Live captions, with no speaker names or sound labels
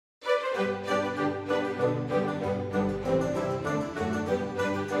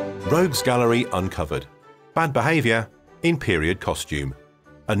Rogues Gallery uncovered. Bad behaviour in period costume.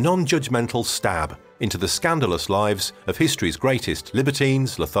 A non-judgmental stab into the scandalous lives of history's greatest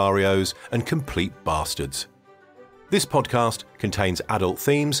libertines, Lotharios and complete bastards. This podcast contains adult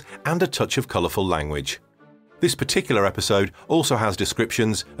themes and a touch of colourful language. This particular episode also has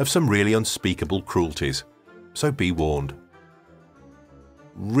descriptions of some really unspeakable cruelties, so be warned.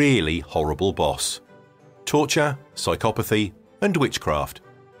 Really horrible boss. Torture, psychopathy and witchcraft,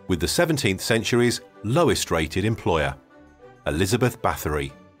 with the 17th century's lowest rated employer, Elizabeth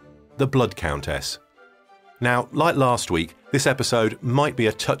Bathory, the Blood Countess. Now, like last week, this episode might be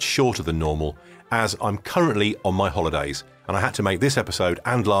a touch shorter than normal, as I'm currently on my holidays, and I had to make this episode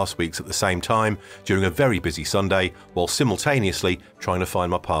and last week's at the same time during a very busy Sunday, while simultaneously trying to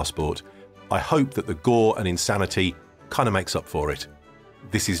find my passport. I hope that the gore and insanity kind of makes up for it.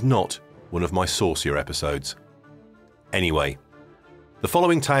 This is not one of my saucier episodes. Anyway, the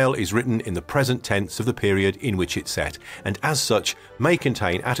following tale is written in the present tense of the period in which it's set, and as such may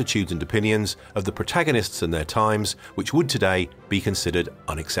contain attitudes and opinions of the protagonists and their times which would today be considered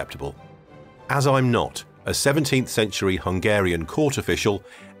unacceptable. As I'm not a 17th century Hungarian court official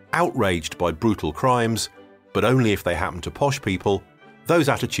outraged by brutal crimes, but only if they happen to posh people, those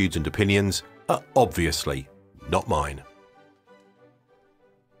attitudes and opinions are obviously not mine.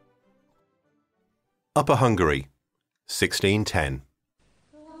 Upper Hungary, 1610.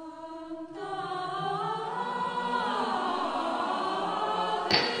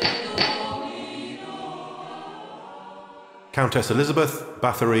 Countess Elizabeth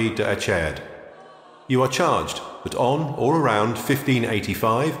Bathory de Echerd. You are charged that on or around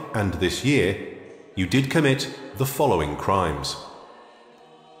 1585 and this year, you did commit the following crimes.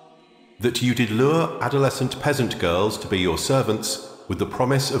 That you did lure adolescent peasant girls to be your servants with the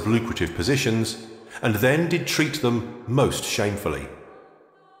promise of lucrative positions, and then did treat them most shamefully.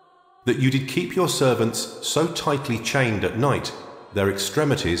 That you did keep your servants so tightly chained at night, their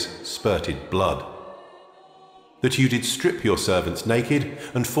extremities spurted blood. That you did strip your servants naked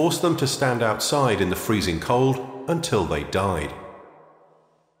and force them to stand outside in the freezing cold until they died.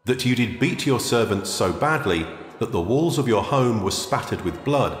 That you did beat your servants so badly that the walls of your home were spattered with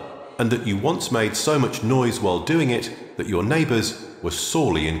blood, and that you once made so much noise while doing it that your neighbours were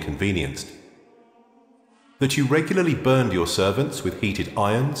sorely inconvenienced. That you regularly burned your servants with heated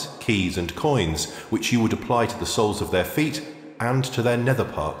irons, keys and coins, which you would apply to the soles of their feet and to their nether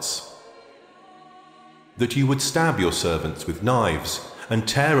parts. That you would stab your servants with knives and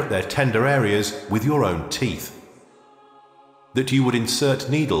tear at their tender areas with your own teeth. That you would insert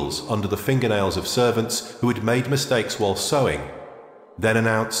needles under the fingernails of servants who had made mistakes while sewing, then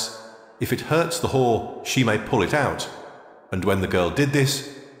announce, "If it hurts the whore, she may pull it out," and when the girl did this,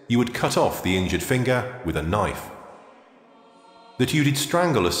 you would cut off the injured finger with a knife. That you did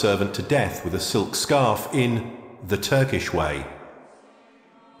strangle a servant to death with a silk scarf in the Turkish way.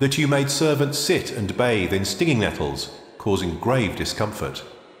 That you made servants sit and bathe in stinging nettles, causing grave discomfort.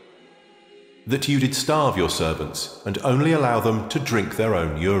 That you did starve your servants and only allow them to drink their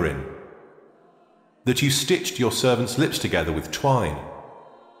own urine. That you stitched your servants' lips together with twine.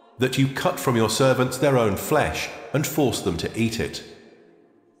 That you cut from your servants their own flesh and forced them to eat it.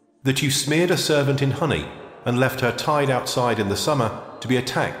 That you smeared a servant in honey and left her tied outside in the summer to be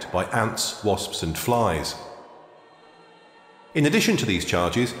attacked by ants, wasps and flies. In addition to these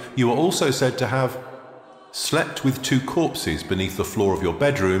charges, you are also said to have slept with 2 corpses beneath the floor of your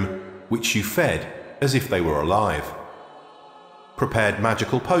bedroom, which you fed as if they were alive, prepared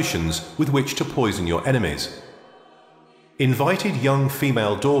magical potions with which to poison your enemies, invited young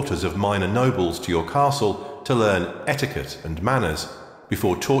female daughters of minor nobles to your castle to learn etiquette and manners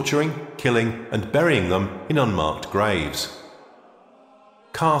before torturing, killing and burying them in unmarked graves,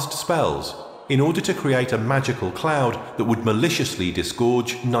 cast spells in order to create a magical cloud that would maliciously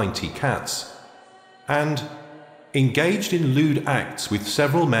disgorge 90 cats, and engaged in lewd acts with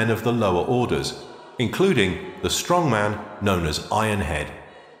several men of the lower orders, including the strong man known as Ironhead.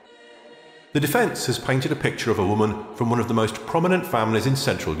 The defence has painted a picture of a woman from one of the most prominent families in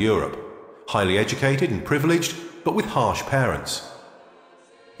Central Europe, highly educated and privileged, but with harsh parents.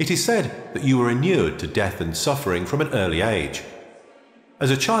 It is said that you were inured to death and suffering from an early age.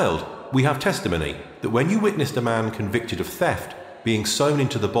 As a child, we have testimony that when you witnessed a man convicted of theft being sewn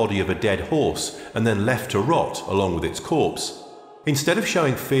into the body of a dead horse and then left to rot along with its corpse, instead of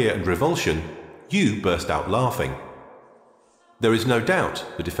showing fear and revulsion, you burst out laughing. There is no doubt,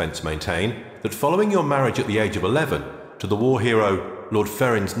 the defence maintain, that following your marriage at the age of 11 to the war hero Lord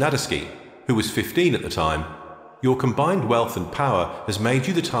Ferenc Nadesky, who was 15 at the time, Your combined wealth and power has made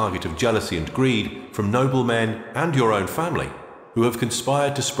you the target of jealousy and greed from noblemen and your own family, who have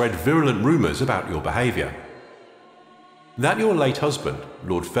conspired to spread virulent rumours about your behaviour. That your late husband,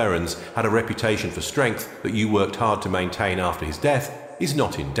 Lord Ferrens, had a reputation for strength that you worked hard to maintain after his death is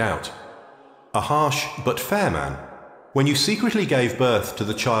not in doubt. A harsh but fair man, when you secretly gave birth to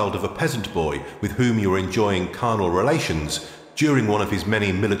the child of a peasant boy with whom you were enjoying carnal relations during one of his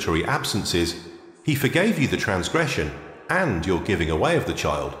many military absences, he forgave you the transgression and your giving away of the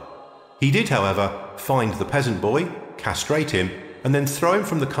child. He did, however, find the peasant boy, castrate him, and then throw him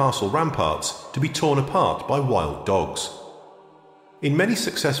from the castle ramparts to be torn apart by wild dogs. In many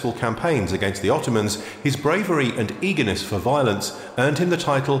successful campaigns against the Ottomans, his bravery and eagerness for violence earned him the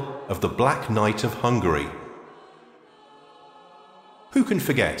title of the Black Knight of Hungary. Who can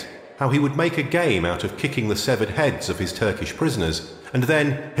forget how he would make a game out of kicking the severed heads of his Turkish prisoners and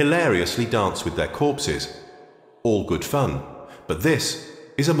then hilariously dance with their corpses? All good fun, but this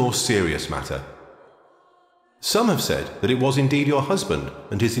is a more serious matter. Some have said that it was indeed your husband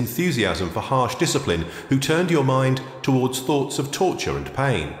and his enthusiasm for harsh discipline who turned your mind towards thoughts of torture and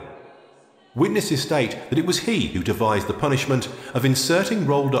pain. Witnesses state that it was he who devised the punishment of inserting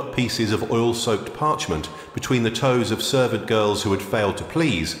rolled-up pieces of oil-soaked parchment between the toes of servant girls who had failed to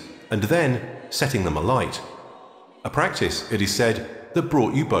please, and then setting them alight. A practice, it is said, that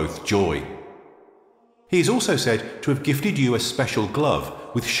brought you both joy. He is also said to have gifted you a special glove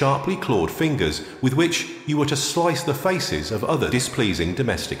with sharply clawed fingers with which you were to slice the faces of other displeasing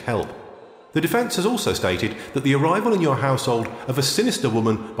domestic help. The defence has also stated that the arrival in your household of a sinister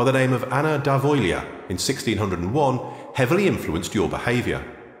woman by the name of Anna d'Avoylia in 1601 heavily influenced your behaviour.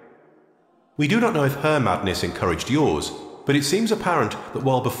 We do not know if her madness encouraged yours, but it seems apparent that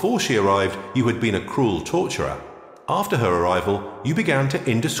while before she arrived you had been a cruel torturer, after her arrival you began to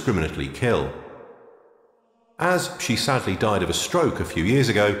indiscriminately kill. As she sadly died of a stroke a few years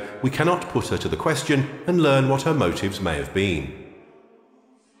ago, we cannot put her to the question and learn what her motives may have been.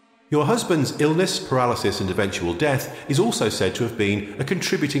 Your husband's illness, paralysis and eventual death is also said to have been a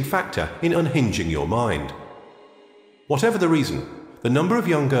contributing factor in unhinging your mind. Whatever the reason, the number of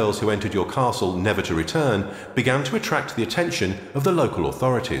young girls who entered your castle never to return began to attract the attention of the local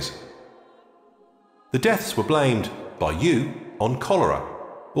authorities. The deaths were blamed, by you, on cholera,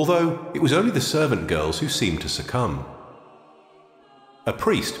 although it was only the servant girls who seemed to succumb. A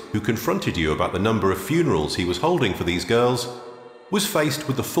priest who confronted you about the number of funerals he was holding for these girls was faced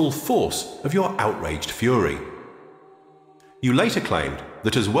with the full force of your outraged fury. You later claimed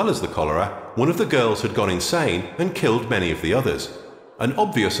that as well as the cholera, one of the girls had gone insane and killed many of the others, an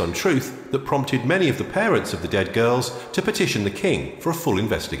obvious untruth that prompted many of the parents of the dead girls to petition the king for a full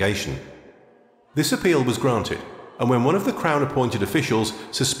investigation. This appeal was granted, and when one of the Crown-appointed officials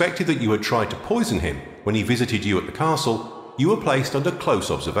suspected that you had tried to poison him when he visited you at the castle, you were placed under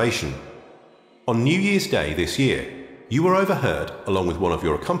close observation. On New Year's Day this year, you were overheard, along with one of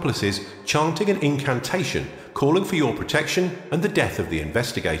your accomplices, chanting an incantation calling for your protection and the death of the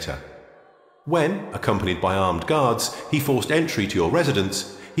investigator. When, accompanied by armed guards, he forced entry to your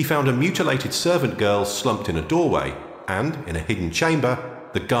residence, he found a mutilated servant girl slumped in a doorway, and, in a hidden chamber,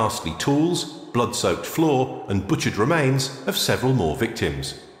 the ghastly tools, blood-soaked floor and butchered remains of several more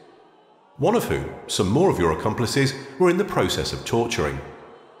victims, one of whom some more of your accomplices were in the process of torturing.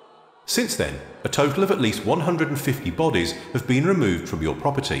 Since then, a total of at least 150 bodies have been removed from your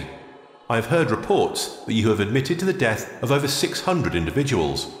property. I have heard reports that you have admitted to the death of over 600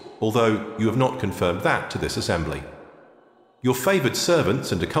 individuals, although you have not confirmed that to this assembly. Your favoured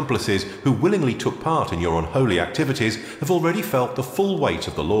servants and accomplices who willingly took part in your unholy activities have already felt the full weight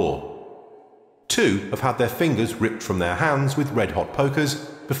of the law. 2 have had their fingers ripped from their hands with red-hot pokers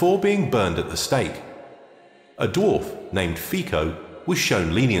before being burned at the stake. A dwarf named Fico was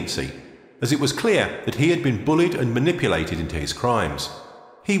shown leniency, as it was clear that he had been bullied and manipulated into his crimes.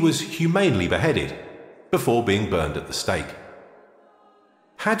 He was humanely beheaded before being burned at the stake.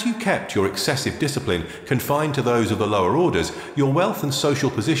 Had you kept your excessive discipline confined to those of the lower orders, your wealth and social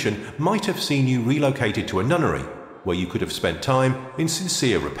position might have seen you relocated to a nunnery, where you could have spent time in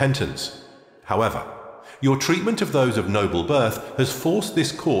sincere repentance. However, your treatment of those of noble birth has forced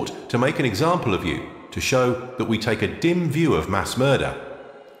this court to make an example of you, to show that we take a dim view of mass murder,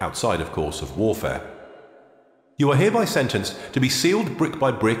 outside of course of warfare. You are hereby sentenced to be sealed brick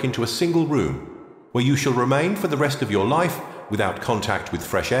by brick into a single room, where you shall remain for the rest of your life without contact with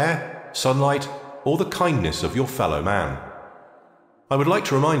fresh air, sunlight, or the kindness of your fellow man. I would like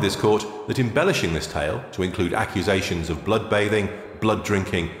to remind this court that embellishing this tale to include accusations of blood bathing, blood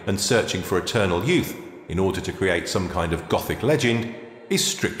drinking, and searching for eternal youth in order to create some kind of Gothic legend is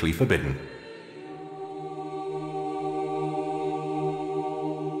strictly forbidden.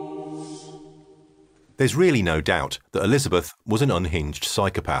 There's really no doubt that Elizabeth was an unhinged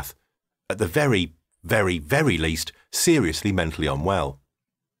psychopath, at the very, very, very least, seriously mentally unwell.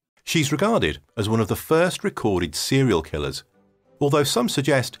 She's regarded as one of the first recorded serial killers, although some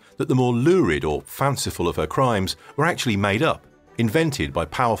suggest that the more lurid or fanciful of her crimes were actually made up, invented by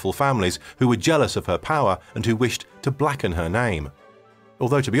powerful families who were jealous of her power and who wished to blacken her name.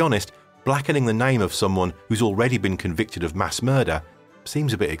 Although, to be honest, blackening the name of someone who's already been convicted of mass murder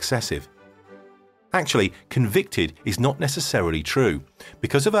seems a bit excessive. Actually, convicted is not necessarily true.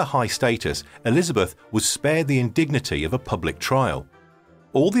 Because of her high status, Elizabeth was spared the indignity of a public trial.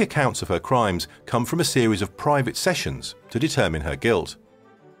 All the accounts of her crimes come from a series of private sessions to determine her guilt.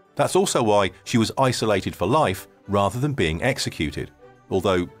 That's also why she was isolated for life rather than being executed,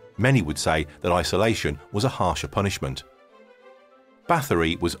 although many would say that isolation was a harsher punishment.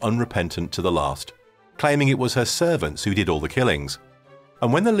 Bathory was unrepentant to the last, claiming it was her servants who did all the killings.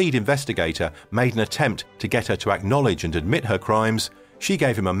 And when the lead investigator made an attempt to get her to acknowledge and admit her crimes, she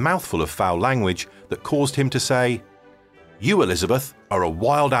gave him a mouthful of foul language that caused him to say, "You, Elizabeth, are a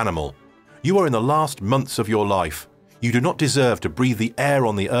wild animal. You are in the last months of your life. You do not deserve to breathe the air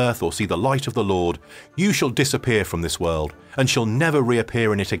on the earth or see the light of the Lord. You shall disappear from this world, and shall never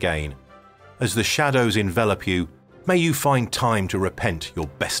reappear in it again. As the shadows envelop you, may you find time to repent your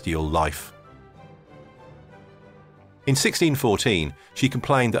bestial life." In 1614, she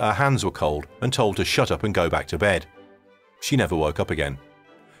complained that her hands were cold and told to shut up and go back to bed. She never woke up again.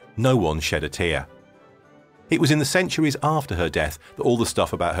 No one shed a tear. It was in the centuries after her death that all the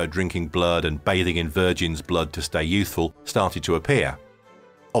stuff about her drinking blood and bathing in virgin's blood to stay youthful started to appear.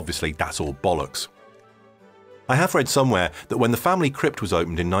 Obviously, that's all bollocks. I have read somewhere that when the family crypt was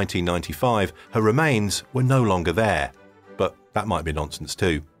opened in 1995, her remains were no longer there, but that might be nonsense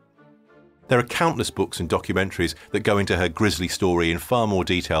too. There are countless books and documentaries that go into her grisly story in far more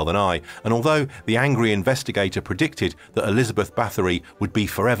detail than I, and although the angry investigator predicted that Elizabeth Bathory would be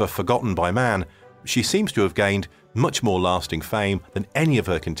forever forgotten by man, she seems to have gained much more lasting fame than any of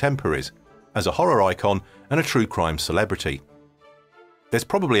her contemporaries, as a horror icon and a true crime celebrity. There's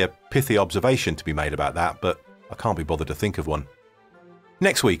probably a pithy observation to be made about that, but I can't be bothered to think of one.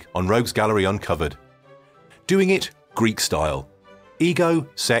 Next week on Rogues Gallery Uncovered. Doing it Greek style. Ego,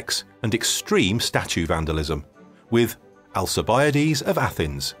 sex and extreme statue vandalism, with Alcibiades of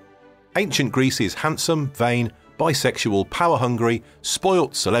Athens. Ancient Greece's handsome, vain, bisexual, power-hungry,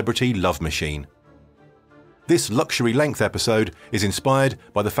 spoilt celebrity love machine. This luxury length episode is inspired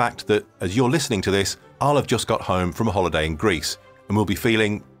by the fact that, as you're listening to this, I'll have just got home from a holiday in Greece and will be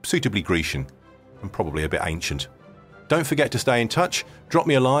feeling suitably Grecian and probably a bit ancient. Don't forget to stay in touch. Drop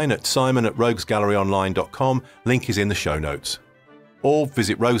me a line at simon@roguesgalleryonline.com. Link is in the show notes. Or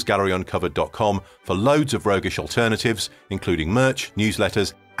visit roguesgalleryuncovered.com for loads of roguish alternatives, including merch,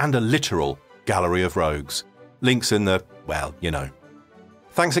 newsletters, and a literal gallery of rogues. Links in the, well, you know.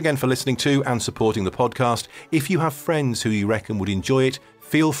 Thanks again for listening to and supporting the podcast. If you have friends who you reckon would enjoy it,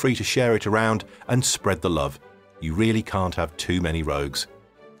 feel free to share it around and spread the love. You really can't have too many rogues.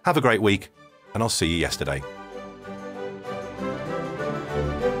 Have a great week, and I'll see you yesterday.